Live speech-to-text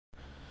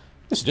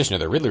This edition of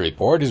the Ridley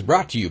Report is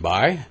brought to you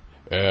by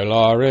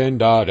LRN.FM.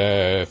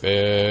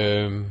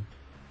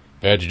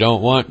 Feds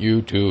don't want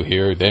you to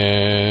hear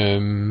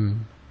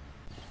them.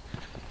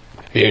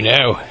 You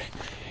know,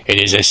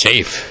 it is a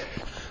safe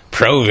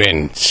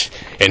province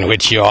in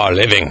which you are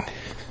living.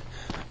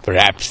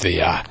 Perhaps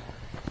the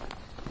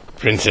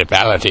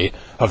Principality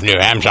of New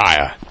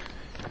Hampshire.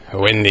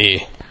 When the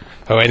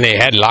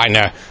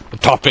headliner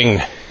topping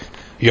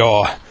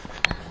your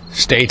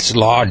state's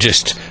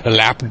largest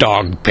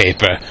lapdog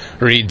paper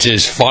reads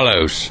as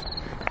follows.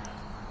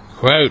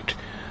 Quote,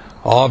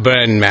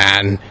 Auburn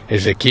man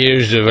is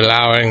accused of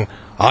allowing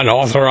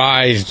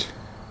unauthorized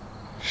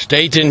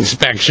state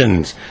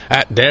inspections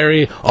at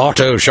dairy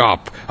auto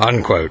shop,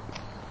 unquote.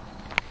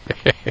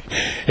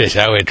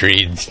 So it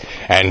reads,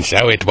 and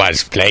so it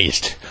was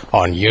placed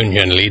on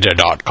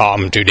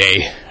unionleader.com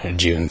today,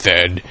 June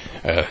 3rd,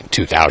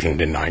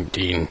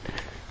 2019.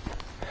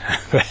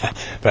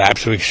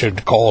 Perhaps we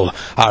should call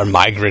our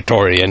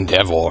migratory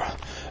endeavor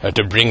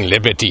to bring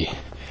liberty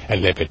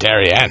and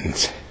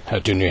libertarians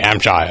to New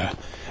Hampshire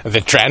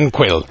the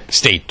Tranquil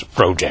State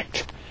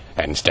Project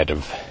instead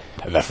of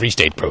the Free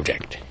State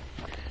Project.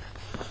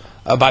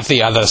 But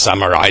the other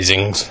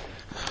summarizings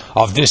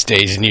of this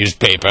day's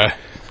newspaper,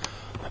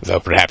 though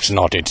perhaps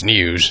not its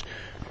news,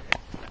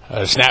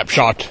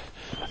 snapshot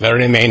the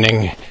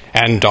remaining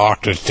and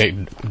darker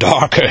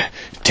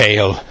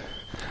tale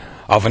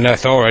of an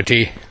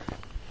authority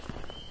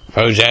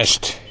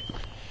possessed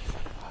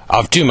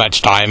of too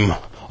much time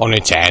on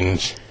its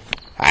hands,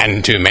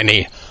 and too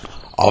many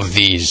of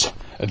these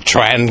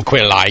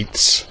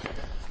tranquilites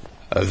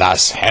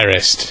thus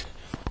harassed.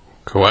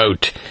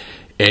 Quote,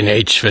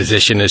 NH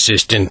physician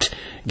assistant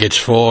gets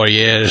 4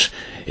 years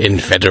in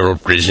federal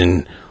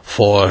prison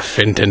for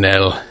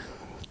fentanyl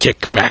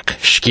kickback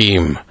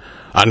scheme,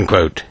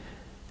 unquote.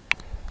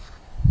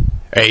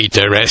 8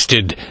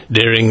 arrested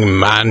during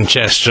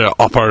Manchester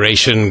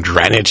Operation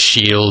Granite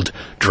Shield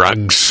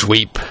drug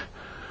sweep.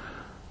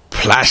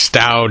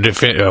 Plastow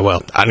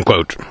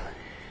unquote.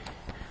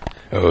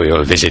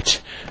 We'll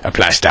visit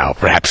Plastow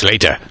perhaps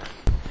later.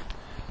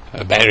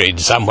 Buried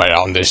somewhere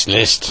on this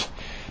list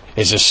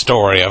is a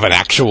story of an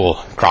actual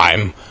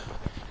crime.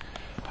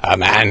 A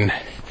man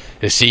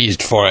is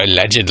seized for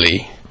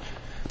allegedly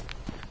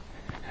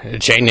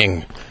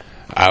chaining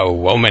a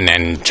woman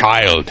and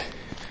child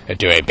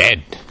to a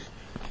bed.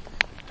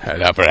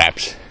 Though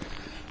perhaps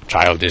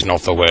child is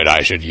not the word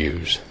I should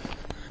use.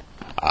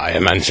 I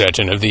am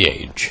uncertain of the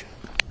age.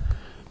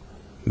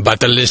 But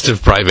the list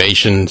of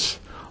privations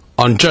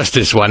on just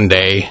this one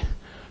day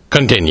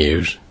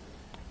continues.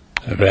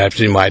 Perhaps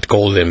we might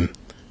call them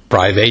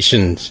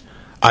privations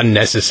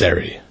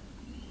unnecessary.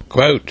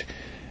 Quote,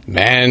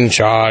 man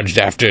charged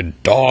after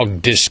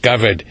dog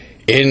discovered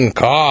in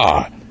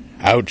car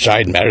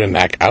outside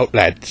Merrimack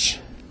outlets,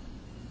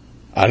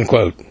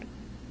 unquote.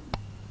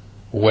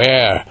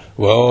 Where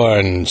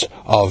warns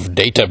of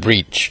data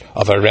breach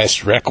of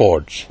arrest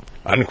records,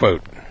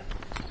 unquote.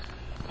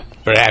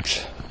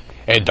 Perhaps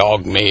a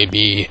dog may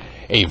be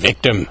a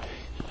victim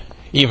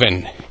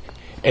even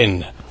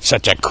in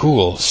such a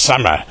cool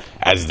summer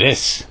as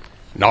this,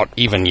 not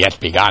even yet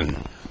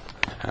begun.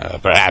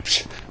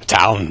 Perhaps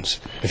towns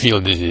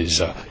feel it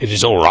is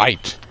all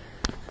right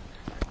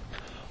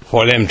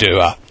for them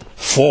to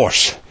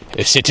force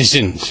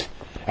citizens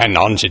and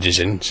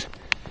non-citizens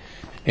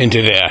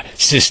into their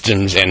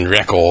systems and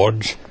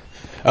records,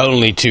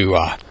 only to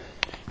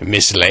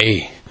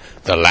mislay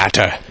the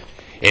latter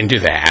into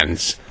the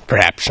hands,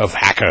 perhaps, of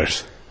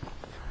hackers.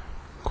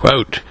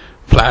 Quote,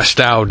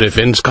 Plastow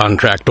defense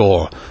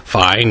contractor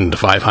fined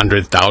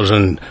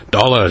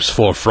 $500,000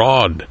 for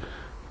fraud,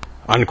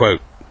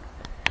 unquote.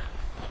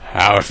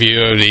 How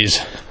few of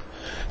these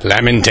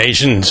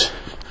lamentations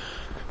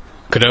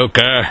could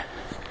occur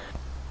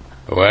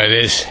were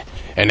this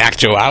in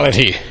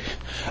actuality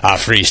a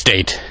free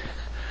state,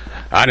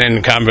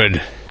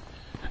 unencumbered,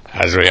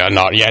 as we are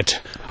not yet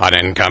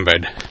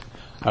unencumbered,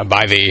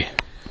 by the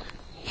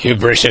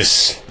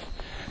hubris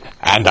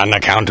and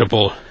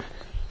unaccountable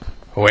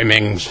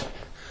whimmings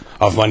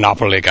of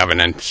monopoly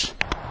governance.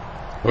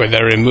 With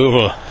the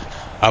removal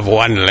of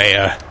one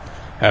layer,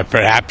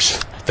 perhaps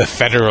the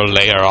federal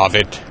layer of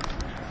it,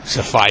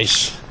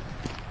 suffice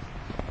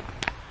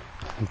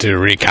to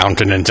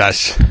recountenance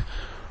us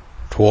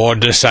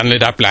toward the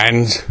sunlit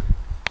uplands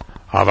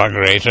of a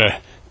greater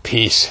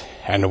peace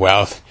and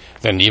wealth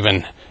than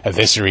even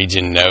this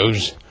region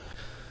knows.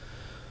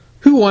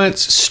 Who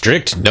wants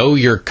strict know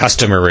your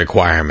customer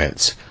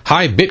requirements?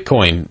 High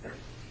Bitcoin.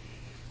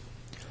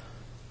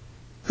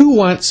 Who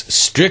wants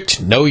strict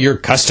know your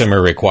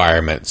customer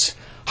requirements?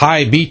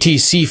 High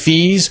BTC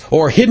fees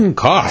or hidden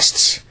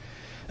costs?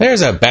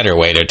 There's a better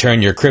way to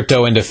turn your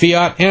crypto into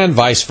fiat and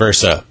vice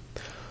versa.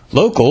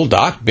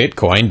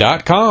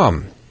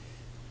 Local.bitcoin.com.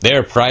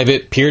 Their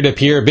private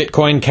peer-to-peer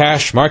Bitcoin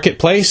Cash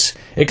marketplace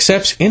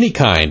accepts any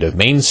kind of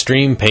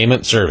mainstream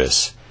payment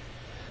service.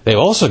 They've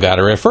also got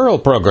a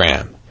referral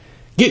program.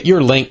 Get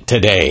your link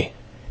today.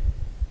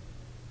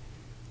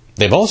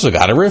 They've also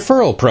got a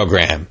referral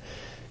program.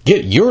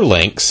 Get your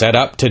link set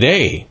up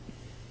today.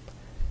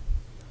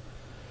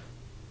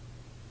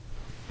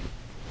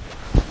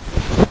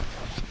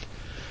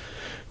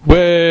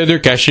 Whether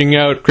cashing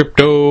out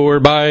crypto or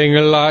buying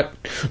a lot,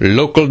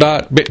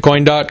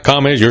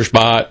 local.bitcoin.com is your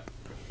spot.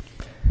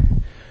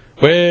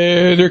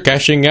 Whether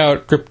cashing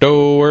out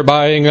crypto or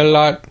buying a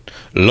lot,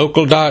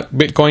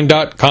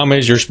 local.bitcoin.com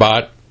is your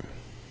spot.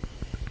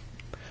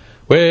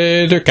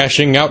 Whether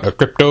cashing out a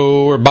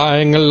crypto or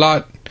buying a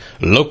lot,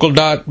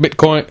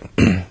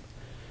 local.bitcoin.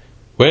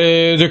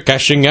 Whether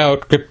cashing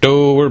out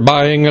crypto or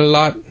buying a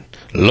lot,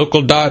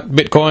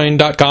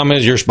 local.bitcoin.com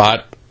is your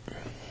spot.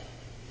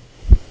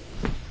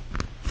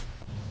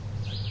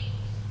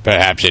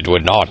 Perhaps it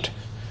would not,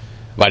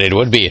 but it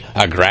would be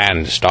a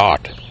grand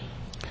start.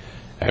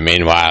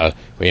 Meanwhile,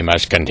 we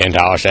must content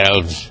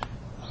ourselves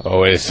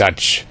with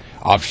such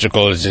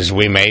obstacles as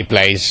we may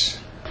place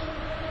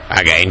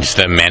against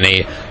the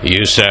many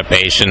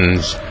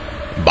usurpations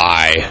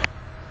by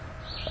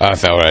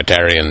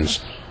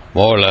authoritarians,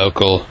 more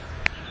local,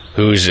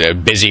 whose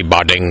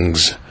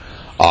busybodyings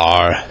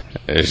are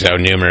so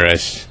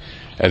numerous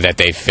that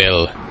they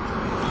fill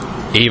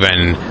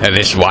even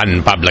this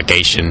one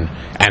publication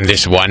and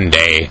this one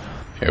day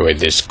with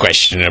this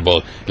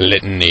questionable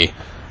litany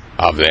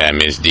of their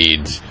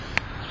misdeeds.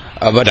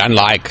 But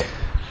unlike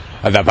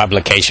the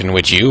publication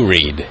which you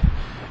read,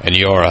 and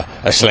you're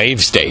a slave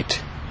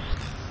state,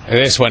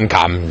 this one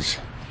comes,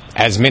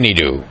 as many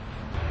do,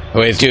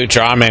 with two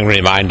charming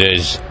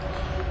reminders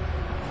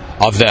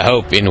of the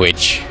hope in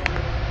which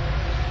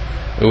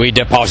we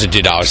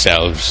deposited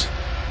ourselves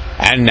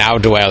and now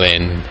dwell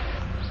in,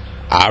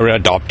 our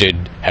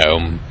adopted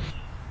home.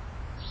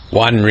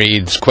 One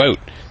reads, quote,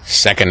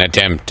 "Second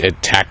attempt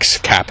at tax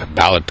cap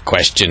ballot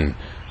question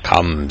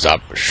comes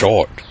up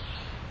short,"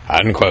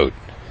 unquote.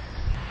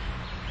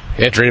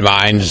 It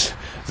reminds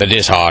the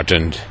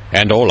disheartened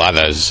and all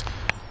others,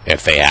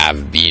 if they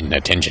have been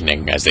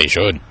attentioning as they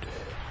should,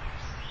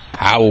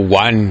 how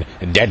one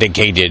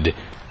dedicated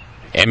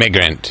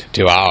immigrant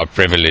to our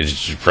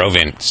privileged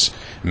province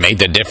made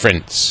the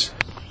difference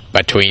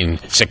between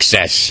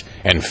success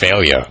and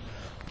failure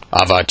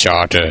of a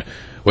charter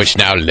which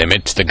now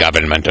limits the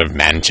government of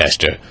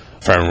Manchester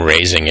from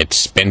raising its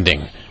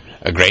spending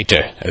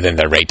greater than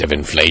the rate of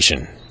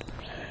inflation,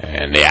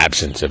 in the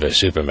absence of a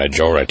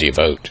supermajority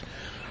vote.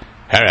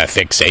 Her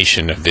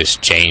fixation of this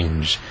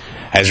change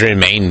has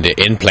remained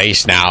in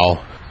place now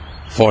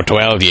for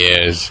 12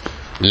 years,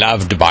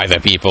 loved by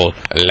the people,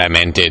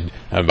 lamented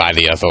by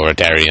the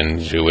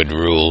authoritarians who would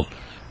rule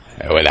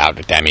without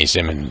Tammy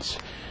Simmons.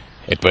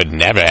 It would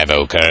never have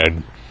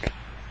occurred,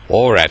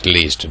 or at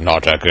least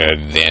not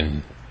occurred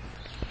then.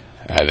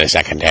 The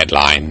second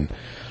headline,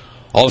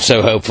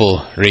 also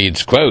hopeful,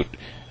 reads, quote,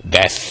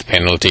 "Death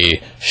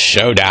penalty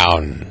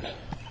showdown,"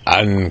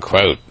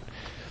 unquote.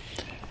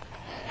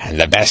 And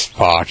the best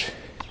part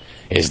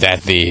is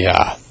that the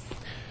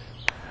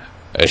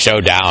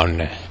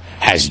showdown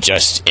has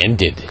just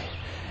ended,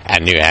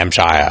 and New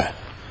Hampshire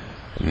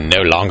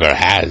no longer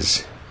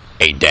has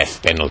a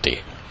death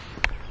penalty.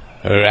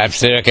 Perhaps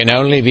there can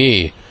only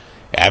be,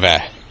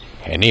 ever,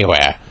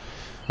 anywhere,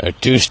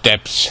 2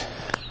 steps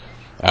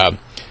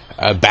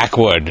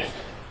backward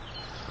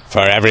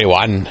for every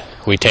one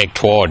we take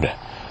toward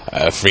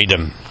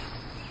freedom.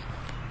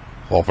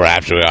 Or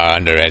perhaps we are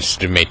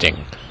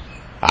underestimating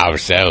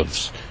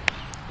ourselves.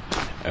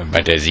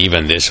 But as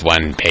even this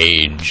one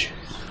page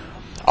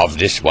of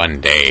this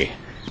one day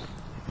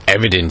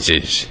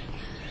evidences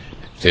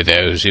to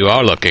those who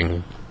are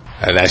looking,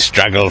 the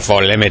struggle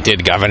for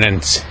limited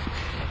governance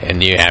in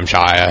New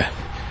Hampshire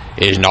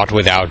is not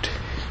without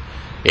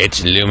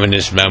its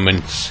luminous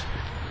moments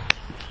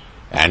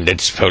and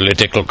its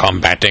political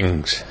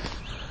combatings,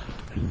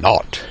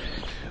 not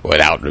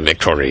without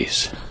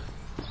victories.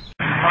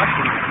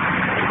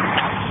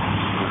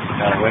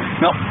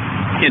 No,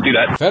 can't do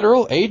that.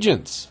 Federal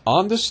agents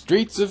on the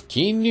streets of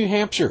Keene, New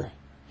Hampshire.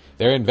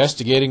 They're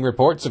investigating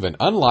reports of an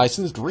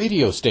unlicensed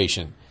radio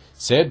station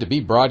said to be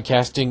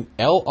broadcasting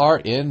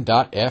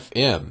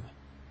LRN.FM.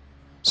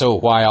 So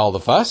why all the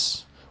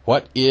fuss?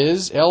 What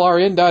is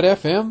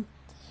LRN.FM?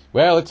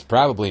 Well, it's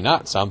probably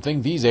not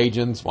something these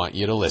agents want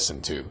you to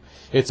listen to.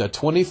 It's a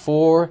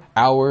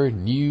 24-hour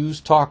news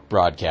talk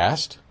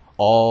broadcast,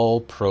 all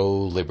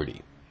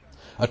pro-liberty.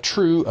 A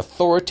true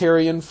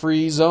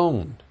authoritarian-free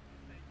zone.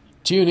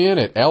 Tune in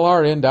at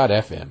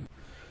LRN.FM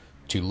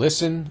to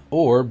listen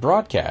or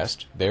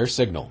broadcast their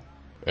signal.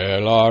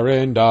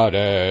 LRN.FM.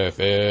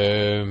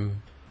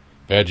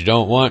 Feds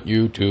don't want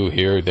you to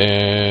hear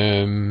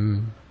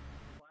them.